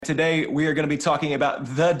Today, we are going to be talking about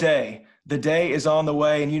the day. The day is on the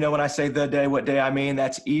way. And you know, when I say the day, what day I mean?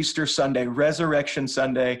 That's Easter Sunday. Resurrection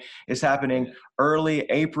Sunday is happening early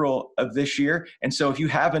April of this year. And so if you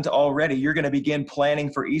haven't already, you're going to begin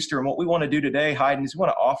planning for Easter. And what we want to do today, Heiden, is we want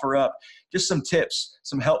to offer up just some tips,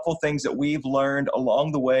 some helpful things that we've learned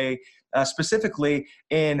along the way, specifically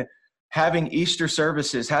in having Easter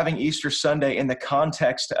services, having Easter Sunday in the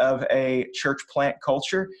context of a church plant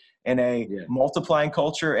culture, in a multiplying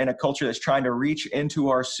culture, and a culture that's trying to reach into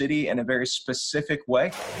our city in a very specific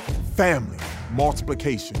way. Family,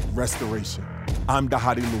 multiplication, restoration. I'm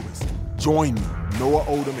Heiden Lewis. Join me, Noah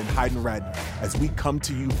Oldham and Heiden Ratner, as we come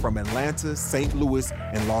to you from Atlanta, St. Louis,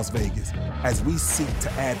 and Las Vegas, as we seek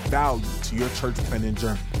to add value to your church planting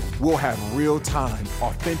journey. We'll have real-time,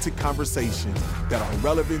 authentic conversations that are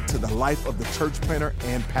relevant to the life of the church planter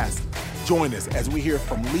and pastor. Join us as we hear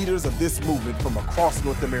from leaders of this movement from across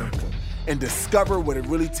North America and discover what it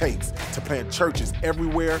really takes to plant churches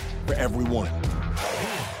everywhere for everyone.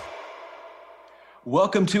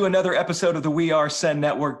 Welcome to another episode of the We Are Send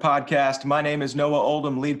Network podcast. My name is Noah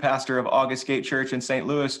Oldham, lead pastor of August Gate Church in St.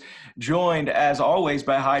 Louis, joined as always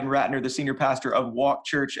by Heiden Ratner, the senior pastor of Walk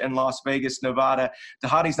Church in Las Vegas, Nevada.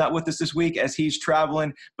 Heidi's not with us this week as he's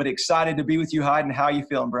traveling, but excited to be with you, Heiden. How you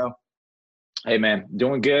feeling, bro? Hey, man,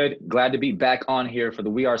 doing good. Glad to be back on here for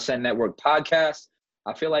the We Are Send Network podcast.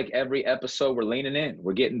 I feel like every episode we're leaning in.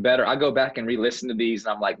 We're getting better. I go back and re-listen to these,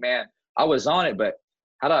 and I'm like, man, I was on it, but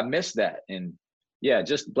how did I miss that? And yeah,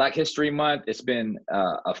 just Black History Month. It's been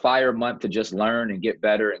a fire month to just learn and get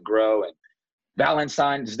better and grow. And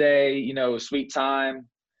Valentine's Day, you know, sweet time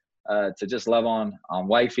to just love on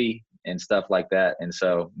wifey and stuff like that. And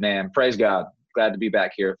so, man, praise God. Glad to be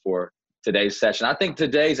back here for today's session. I think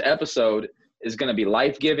today's episode is going to be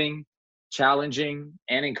life-giving, challenging,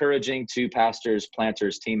 and encouraging to pastors,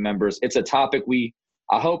 planters, team members. It's a topic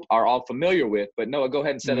I hope, are all familiar with. But Noah, go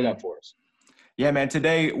ahead and set it up for us. Yeah, man.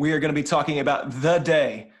 Today, we are going to be talking about the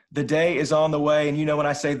day. The day is on the way. and you know, when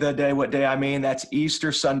I say the day, what day I mean? That's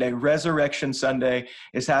Easter Sunday. Resurrection Sunday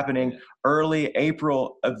is happening early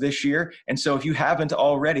April of this year. And so if you haven't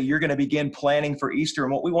already, you're going to begin planning for Easter.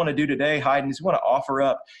 And what we want to do today, Heiden, is we want to offer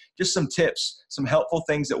up just some tips, some helpful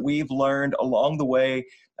things that we've learned along the way,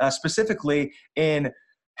 specifically in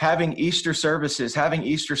having Easter services, having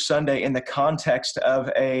Easter Sunday in the context of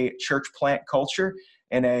a church plant culture,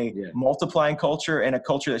 in a multiplying culture, and a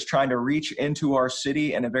culture that's trying to reach into our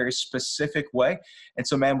city in a very specific way. And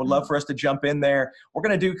so, man, would love for us to jump in there. We're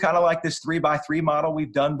going to do kind of like this 3x3 model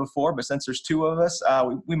we've done before, but since there's two of us,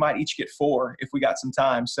 we might each get 4 if we got some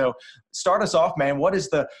time. So start us off, man.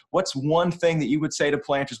 What's one thing that you would say to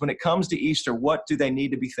planters when it comes to Easter? What do they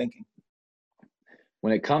need to be thinking?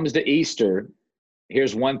 When it comes to Easter,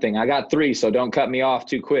 here's one thing. I got 3, so don't cut me off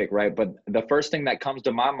too quick, right? But the first thing that comes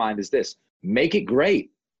to my mind is this. Make it great.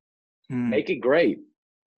 Make it great.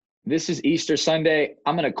 This is Easter Sunday.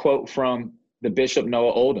 I'm going to quote from the Bishop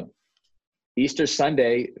Noah Oldham. Easter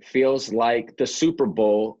Sunday feels like the Super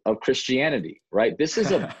Bowl of Christianity, right? This is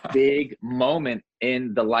a big moment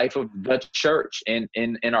in the life of the church and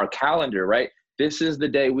in our calendar, right? This is the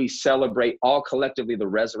day we celebrate all collectively the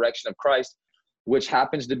resurrection of Christ, which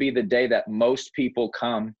happens to be the day that most people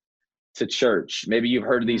come to church. Maybe you've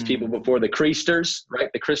heard of these people before, the Creasters, right?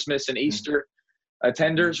 The Christmas and Easter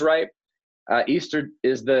attenders, right? Easter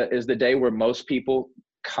is the day where most people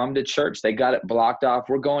come to church. They got it blocked off.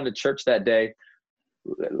 We're going to church that day.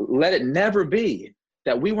 Let it never be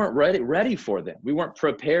that we weren't ready for them. We weren't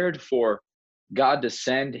prepared for God to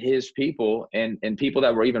send his people and people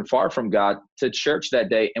that were even far from God to church that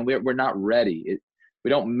day. And we're not ready. We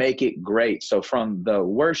don't make it great. So from the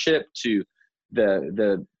worship to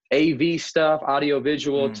the AV stuff, audio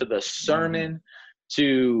visual, to the sermon,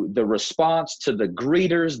 to the response, to the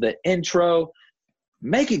greeters, the intro,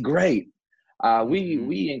 make it great.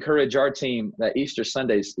 We encourage our team that Easter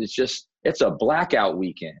Sundays it's a blackout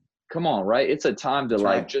weekend. Come on, right? It's a time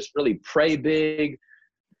to just really pray big,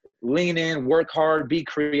 lean in, work hard, be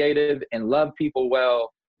creative, and love people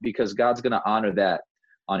well, because God's going to honor that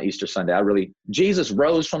on Easter Sunday. Jesus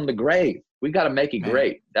rose from the grave. We got to make it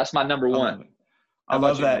great. That's my number one. I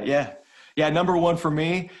love that. Yeah. Number one for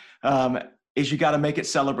me is you got to make it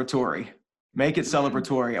celebratory. Make it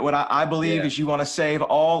celebratory. What I believe is you want to save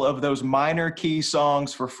all of those minor key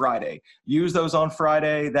songs for Friday. Use those on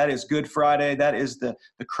Friday. That is Good Friday. That is the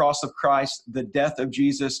cross of Christ, the death of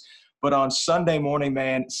Jesus. But on Sunday morning,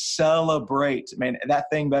 man, celebrate. Man, that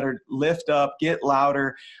thing better lift up, get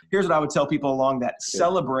louder. Here's what I would tell people along that.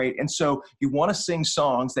 Celebrate. And so you want to sing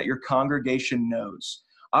songs that your congregation knows.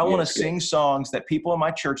 I Yeah, want to it's good. sing songs that people in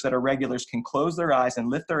my church that are regulars can close their eyes and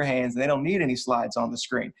lift their hands, and they don't need any slides on the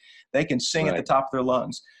screen. They can sing at the Right. top of their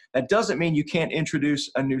lungs. That doesn't mean you can't introduce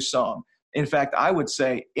a new song. In fact, I would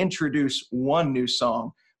say introduce one new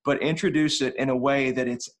song, but introduce it in a way that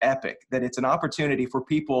it's epic, that it's an opportunity for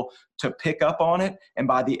people to pick up on it. And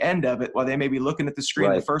by the end of it, while they may be looking at the screen,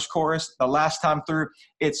 the Right. first chorus, the last time through,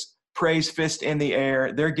 it's praise fist in the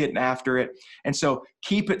air. They're getting after it. And so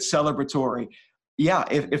keep it celebratory. Yeah,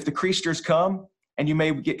 if the Creasters come and you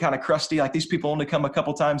may get kind of crusty, like these people only come a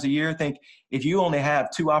couple times a year, think if you only have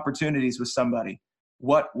 2 opportunities with somebody,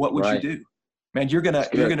 what would you Right. do? Man, you're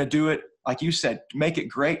gonna do it, like you said, make it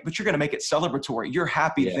great, but you're gonna make it celebratory. You're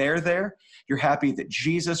happy Yeah. they're there. You're happy that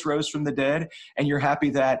Jesus rose from the dead, and you're happy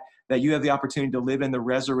that you have the opportunity to live in the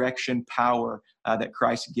resurrection power that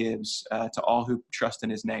Christ gives to all who trust in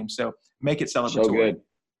his name. So make it celebratory. So good,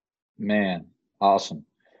 man. Awesome.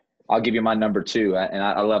 I'll give you my number 2. And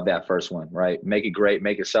I love that first one, right? Make it great,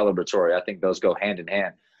 make it celebratory. I think those go hand in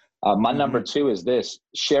hand. My number 2 is this: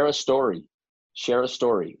 share a story. Share a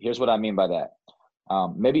story. Here's what I mean by that.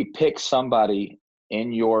 Maybe pick somebody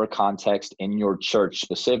in your context, in your church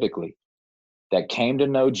specifically, that came to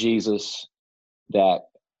know Jesus, that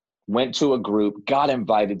went to a group, got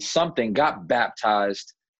invited, something, got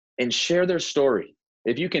baptized, and share their story.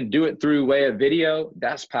 If you can do it through way of video,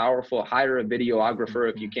 that's powerful. Hire a videographer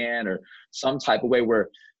if you can, or some type of way where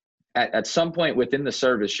at some point within the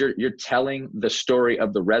service, you're telling the story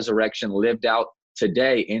of the resurrection lived out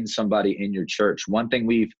today in somebody in your church. One thing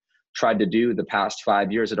we've tried to do the past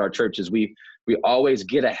 5 years at our church is we always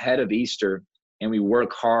get ahead of Easter and we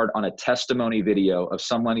work hard on a testimony video of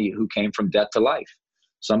somebody who came from death to life,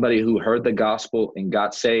 somebody who heard the gospel and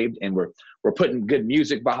got saved, and we're putting good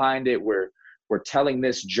music behind it. We're telling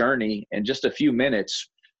this journey in just a few minutes,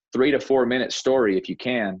 3 to 4 minute story if you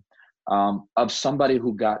can, of somebody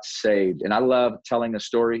who got saved. And I love telling a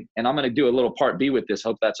story, and I'm going to do a little part B with this.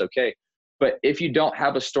 Hope that's okay. But if you don't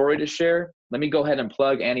have a story to share, let me go ahead and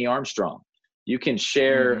plug Annie Armstrong. You can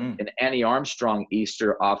share an Annie Armstrong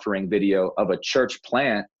Easter offering video of a church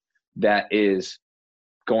plant that is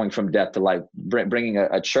going from death to life, bringing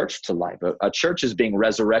a church to life. A church is being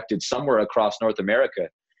resurrected somewhere across North America.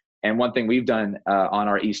 And one thing we've done on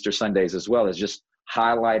our Easter Sundays as well is just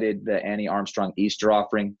highlighted the Annie Armstrong Easter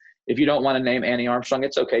offering. If you don't want to name Annie Armstrong,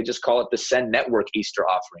 it's okay. Just call it the Send Network Easter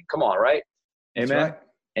offering. Come on, right? Amen. That's right.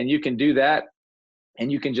 And you can do that. And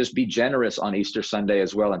you can just be generous on Easter Sunday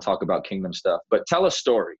as well and talk about kingdom stuff. But tell a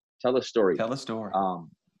story. Tell a story.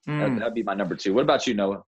 That'd be my number 2. What about you,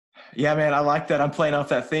 Noah? Yeah, man, I like that. I'm playing off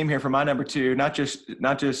that theme here for my number 2. Not just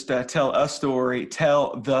tell a story,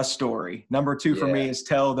 tell the story. Number 2 for me is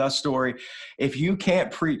tell the story. If you can't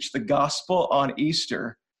preach the gospel on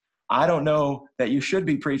Easter, I don't know that you should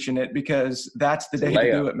be preaching it, because that's the day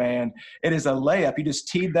to do it, man. It is a layup. You just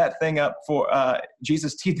teed that thing up for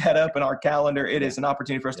Jesus teed that up in our calendar. It is an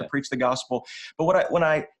opportunity for us to preach the gospel. But when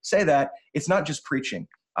I say that, it's not just preaching.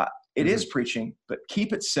 It is preaching, but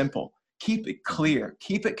keep it simple. Keep it clear.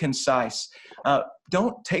 Keep it concise.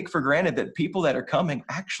 Don't take for granted that people that are coming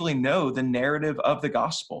actually know the narrative of the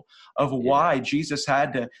gospel, of why Jesus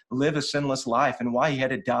had to live a sinless life and why he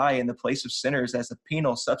had to die in the place of sinners as a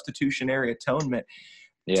penal substitutionary atonement.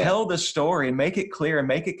 Tell the story and make it clear and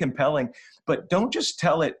make it compelling. But don't just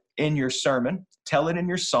tell it in your sermon. Tell it in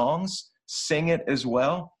your songs. Sing it as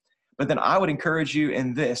well. But then I would encourage you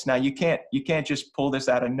in this. Now, you can't just pull this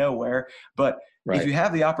out of nowhere, but if you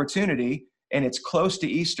have the opportunity and it's close to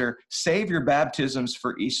Easter, save your baptisms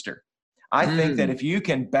for Easter. I think that if you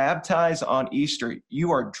can baptize on Easter,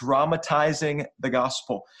 you are dramatizing the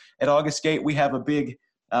gospel. At August Gate, we have a big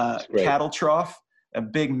cattle trough, a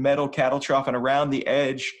big metal cattle trough, and around the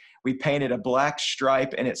edge, we painted a black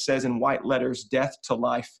stripe, and it says in white letters, "Death to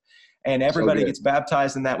Life." And everybody gets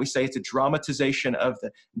baptized in that. We say it's a dramatization of the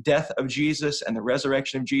death of Jesus and the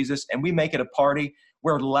resurrection of Jesus. And we make it a party.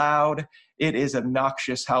 We're loud. It is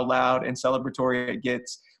obnoxious how loud and celebratory it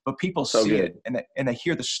gets. But people see it and they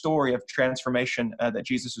hear the story of transformation that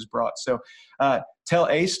Jesus has brought. So tell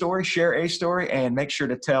a story, share a story, and make sure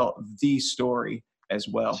to tell the story as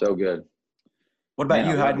well. So good. What about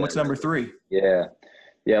you, Heiden? What's number 3?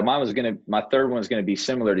 Yeah, my third one is going to be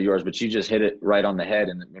similar to yours, but you just hit it right on the head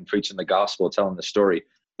in preaching the gospel, telling the story.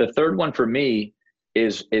 The third one for me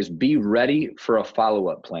is be ready for a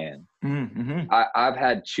follow-up plan. I've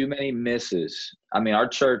had too many misses. I mean, our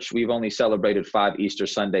church, we've only celebrated 5 Easter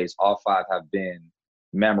Sundays. All 5 have been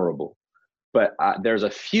memorable, but there's a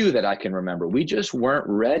few that I can remember. We just weren't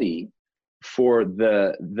ready for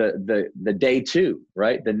the day 2,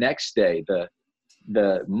 right? The next day,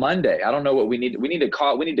 the Monday. I don't know what we need. We need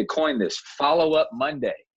to coin this follow up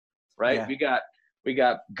Monday, right? Yeah. We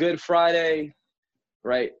got Good Friday,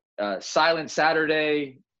 right? Silent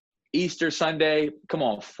Saturday, Easter Sunday. Come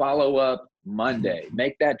on, follow up Monday.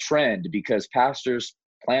 Make that trend, because pastors,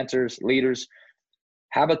 planters, leaders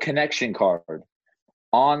have a connection card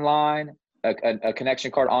online, a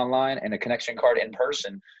connection card online and a connection card in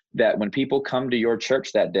person, that when people come to your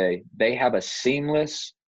church that day, they have a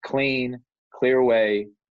seamless, clean, clear way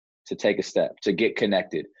to take a step, to get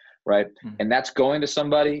connected, right? Mm-hmm. And that's going to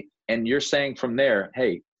somebody, and you're saying from there,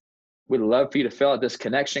 hey, we'd love for you to fill out this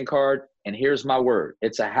connection card, and here's my word.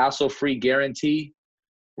 It's a hassle-free guarantee.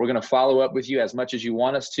 We're going to follow up with you as much as you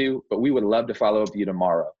want us to, but we would love to follow up with you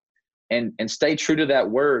tomorrow. And stay true to that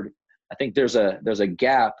word. I think there's a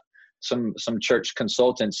gap. Some church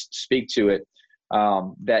consultants speak to it,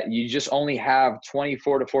 that you just only have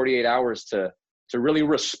 24 to 48 hours to really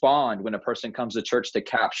respond when a person comes to church, to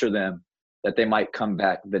capture them, that they might come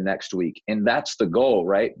back the next week. And that's the goal,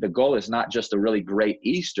 right? The goal is not just a really great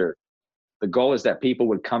Easter. The goal is that people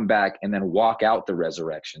would come back and then walk out the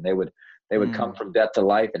resurrection. They would come from death to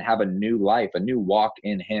life and have a new life, a new walk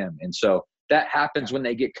in him. And so that happens when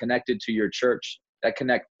they get connected to your church. That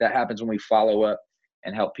happens when we follow up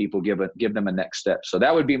and help people give them a next step. So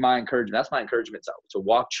that would be my encouragement. That's my encouragement to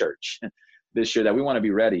walk church this year, that we want to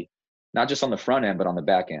be ready, not just on the front end, but on the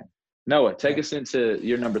back end. Noah, take us into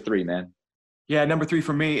your number 3, man. Yeah, number 3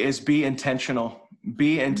 for me is be intentional.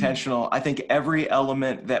 Be intentional. I think every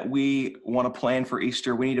element that we want to plan for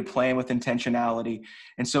Easter, we need to plan with intentionality.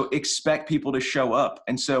 And so expect people to show up.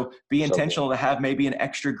 And so be intentional to have maybe an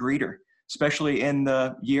extra greeter, especially in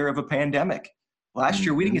the year of a pandemic. Last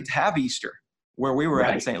year, we didn't get to have Easter where we were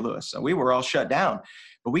at in St. Louis. So we were all shut down.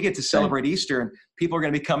 But we get to celebrate Easter, and people are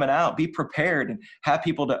going to be coming out. Be prepared and have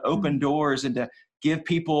people to open doors and to give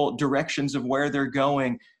people directions of where they're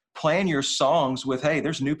going. Plan your songs with, hey,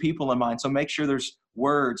 there's new people in mind. So make sure there's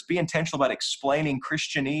words. Be intentional about explaining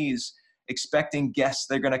Christianese, expecting guests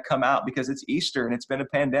that are going to come out because it's Easter and it's been a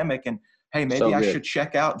pandemic. And hey, maybe I should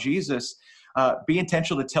check out Jesus. Be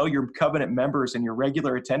intentional to tell your covenant members and your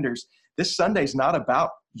regular attenders, this Sunday's not about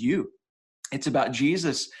you. It's about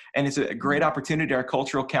Jesus. And it's a great opportunity in our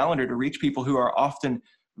cultural calendar to reach people who are often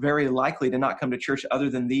very likely to not come to church other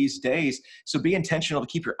than these days. So be intentional to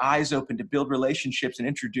keep your eyes open, to build relationships and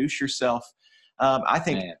introduce yourself. I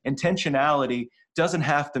think intentionality doesn't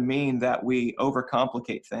have to mean that we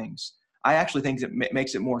overcomplicate things. I actually think it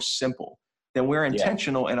makes it more simple. Then we're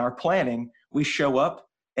intentional in our planning. We show up,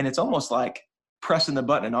 and it's almost like pressing the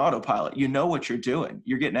button in autopilot. You know what you're doing.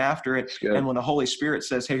 You're getting after it. And when the Holy Spirit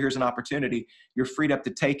says, hey, here's an opportunity, you're freed up to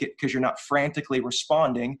take it because you're not frantically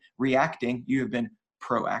responding, reacting. You have been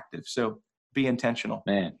proactive. So be intentional.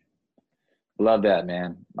 Man, love that,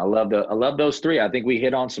 man. I love those 3. I think we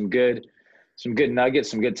hit on some good nuggets,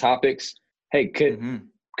 some good topics. Hey, could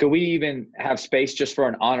we even have space just for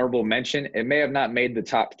an honorable mention? It may have not made the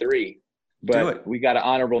top 3, but we got an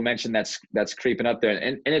honorable mention that's creeping up there.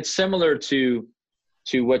 And it's similar to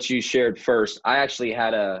what you shared first. I actually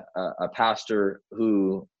had a pastor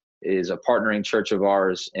who is a partnering church of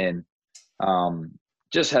ours, and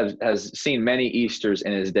just has seen many Easters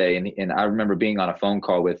in his day. And I remember being on a phone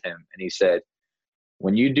call with him, and he said,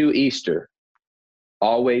 when you do Easter,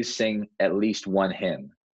 always sing at least one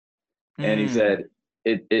hymn. And he said,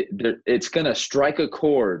 it's going to strike a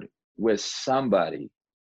chord with somebody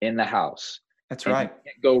in the house. That's right.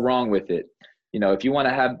 You can't go wrong with it. You know, if you want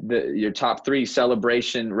to have your top 3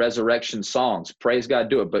 celebration, resurrection songs, praise God,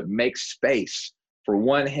 do it, but make space for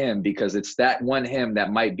one hymn, because it's that one hymn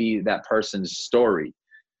that might be that person's story.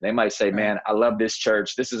 They might say, man, I love this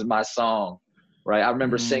church. This is my song, right? I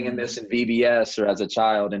remember singing this in VBS or as a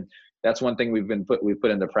child. And that's one thing we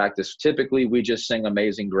put into practice. Typically, we just sing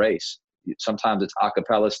Amazing Grace. Sometimes it's a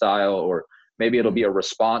cappella style, or maybe it'll be a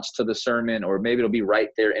response to the sermon, or maybe it'll be right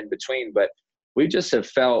there in between. But we just have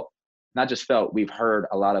we've heard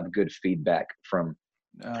a lot of good feedback from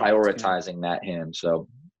prioritizing that hymn. So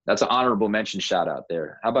that's an honorable mention shout out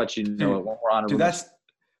there. How about you, Noah? One more honorable mention.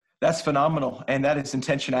 That's phenomenal. And that is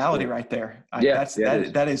intentionality right there.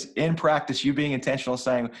 That is in practice, you being intentional,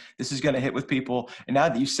 saying this is going to hit with people. And now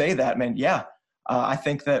that you say that, man, I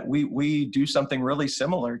think that we do something really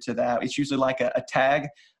similar to that. It's usually like a tag,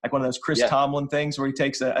 like one of those Chris Tomlin things where he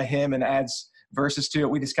takes a hymn and adds verses to it.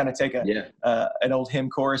 We just kind of take an old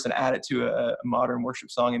hymn chorus and add it to a modern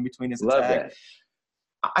worship song in between as a tag. That.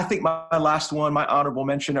 I think my last one, my honorable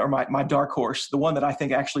mention, or my dark horse, the one that I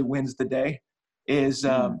think actually wins the day is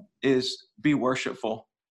be worshipful.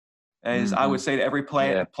 As I would say to every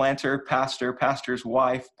planter, pastor, pastor's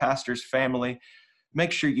wife, pastor's family,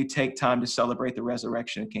 make sure you take time to celebrate the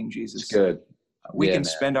resurrection of King Jesus. It's good. We can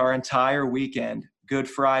spend our entire weekend, Good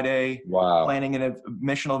Friday, planning a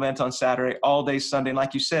missional event on Saturday, all day Sunday. And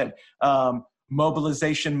like you said,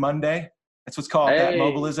 Mobilization Monday. That's what's called, that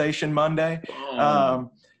Mobilization Monday.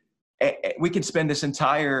 We could spend this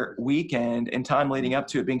entire weekend and time leading up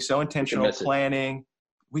to it being so intentional, planning.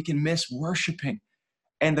 We can miss worshiping.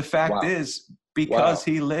 And the fact is, because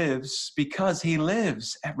he lives,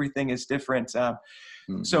 everything is different. So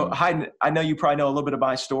Heiden, I know you probably know a little bit of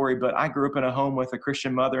my story, but I grew up in a home with a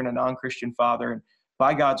Christian mother and a non-Christian father. And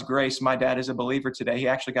by God's grace, my dad is a believer today. He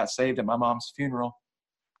actually got saved at my mom's funeral.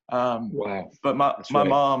 But my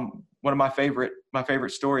mom, one of my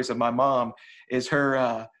favorite stories of my mom is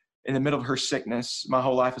her, in the middle of her sickness, my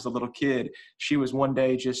whole life as a little kid, she was one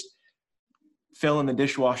day just filling the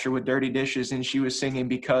dishwasher with dirty dishes, and she was singing,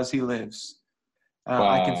 "Because He Lives.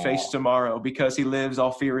 I can face tomorrow. Because He lives,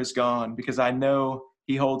 all fear is gone. Because I know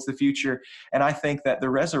He holds the future." And I think that the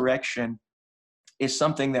resurrection is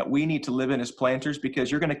something that we need to live in as planters,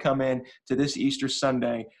 because you're going to come in to this Easter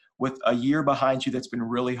Sunday with a year behind you that's been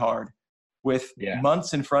really hard, with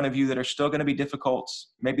months in front of you that are still going to be difficult.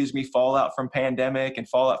 Maybe as we fallout from pandemic and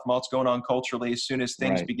fallout from what's going on culturally as soon as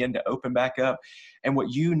things begin to open back up. And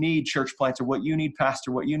what you need, church planter, what you need,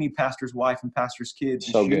 pastor, what you need, pastor's wife and pastor's kids,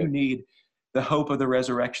 is you need the hope of the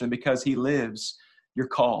resurrection. Because He lives, you're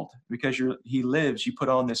called. Because He lives, you put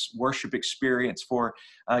on this worship experience for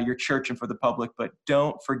your church and for the public. But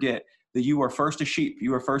don't forget that you are first a sheep,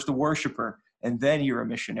 you are first a worshiper, and then you're a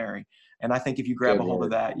missionary. And I think if you grab a hold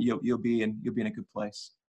of that, you'll be in a good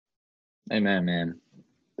place. Amen, man.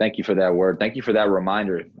 Thank you for that word. Thank you for that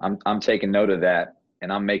reminder. I'm taking note of that,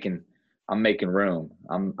 and I'm making room.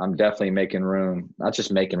 I'm definitely making room. Not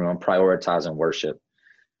just making room. I'm prioritizing worship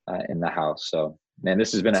in the house. So, man,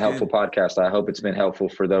 this has been a helpful podcast. I hope it's been helpful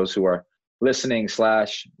for those who are listening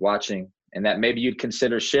 / watching, and that maybe you'd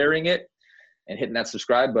consider sharing it and hitting that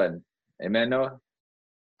subscribe button. Amen, Noah?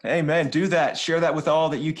 Amen. Do that. Share that with all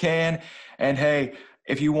that you can. And hey,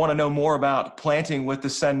 if you want to know more about planting with the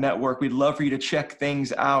Send Network, we'd love for you to check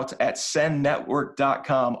things out at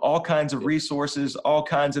sendnetwork.com. All kinds of resources, all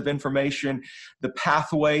kinds of information. The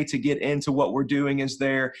pathway to get into what we're doing is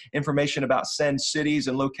there. Information about Send cities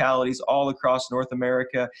and localities all across North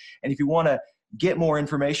America. And if you want to get more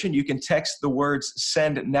information, you can text the words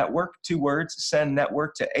Send Network, 2 words, Send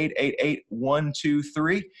Network, to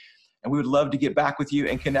 888-123. And we would love to get back with you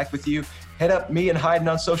and connect with you. Hit up me and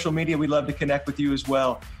Heiden on social media. We'd love to connect with you as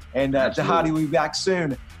well. And Dahadi will be back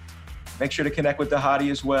soon. Make sure to connect with Dahadi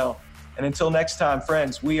as well. And until next time,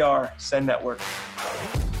 friends, we are Send Network.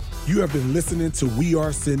 You have been listening to We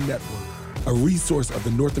Are Send Network, a resource of the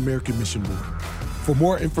North American Mission Board. For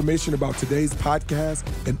more information about today's podcast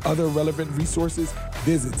and other relevant resources,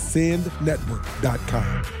 visit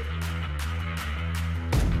sendnetwork.com.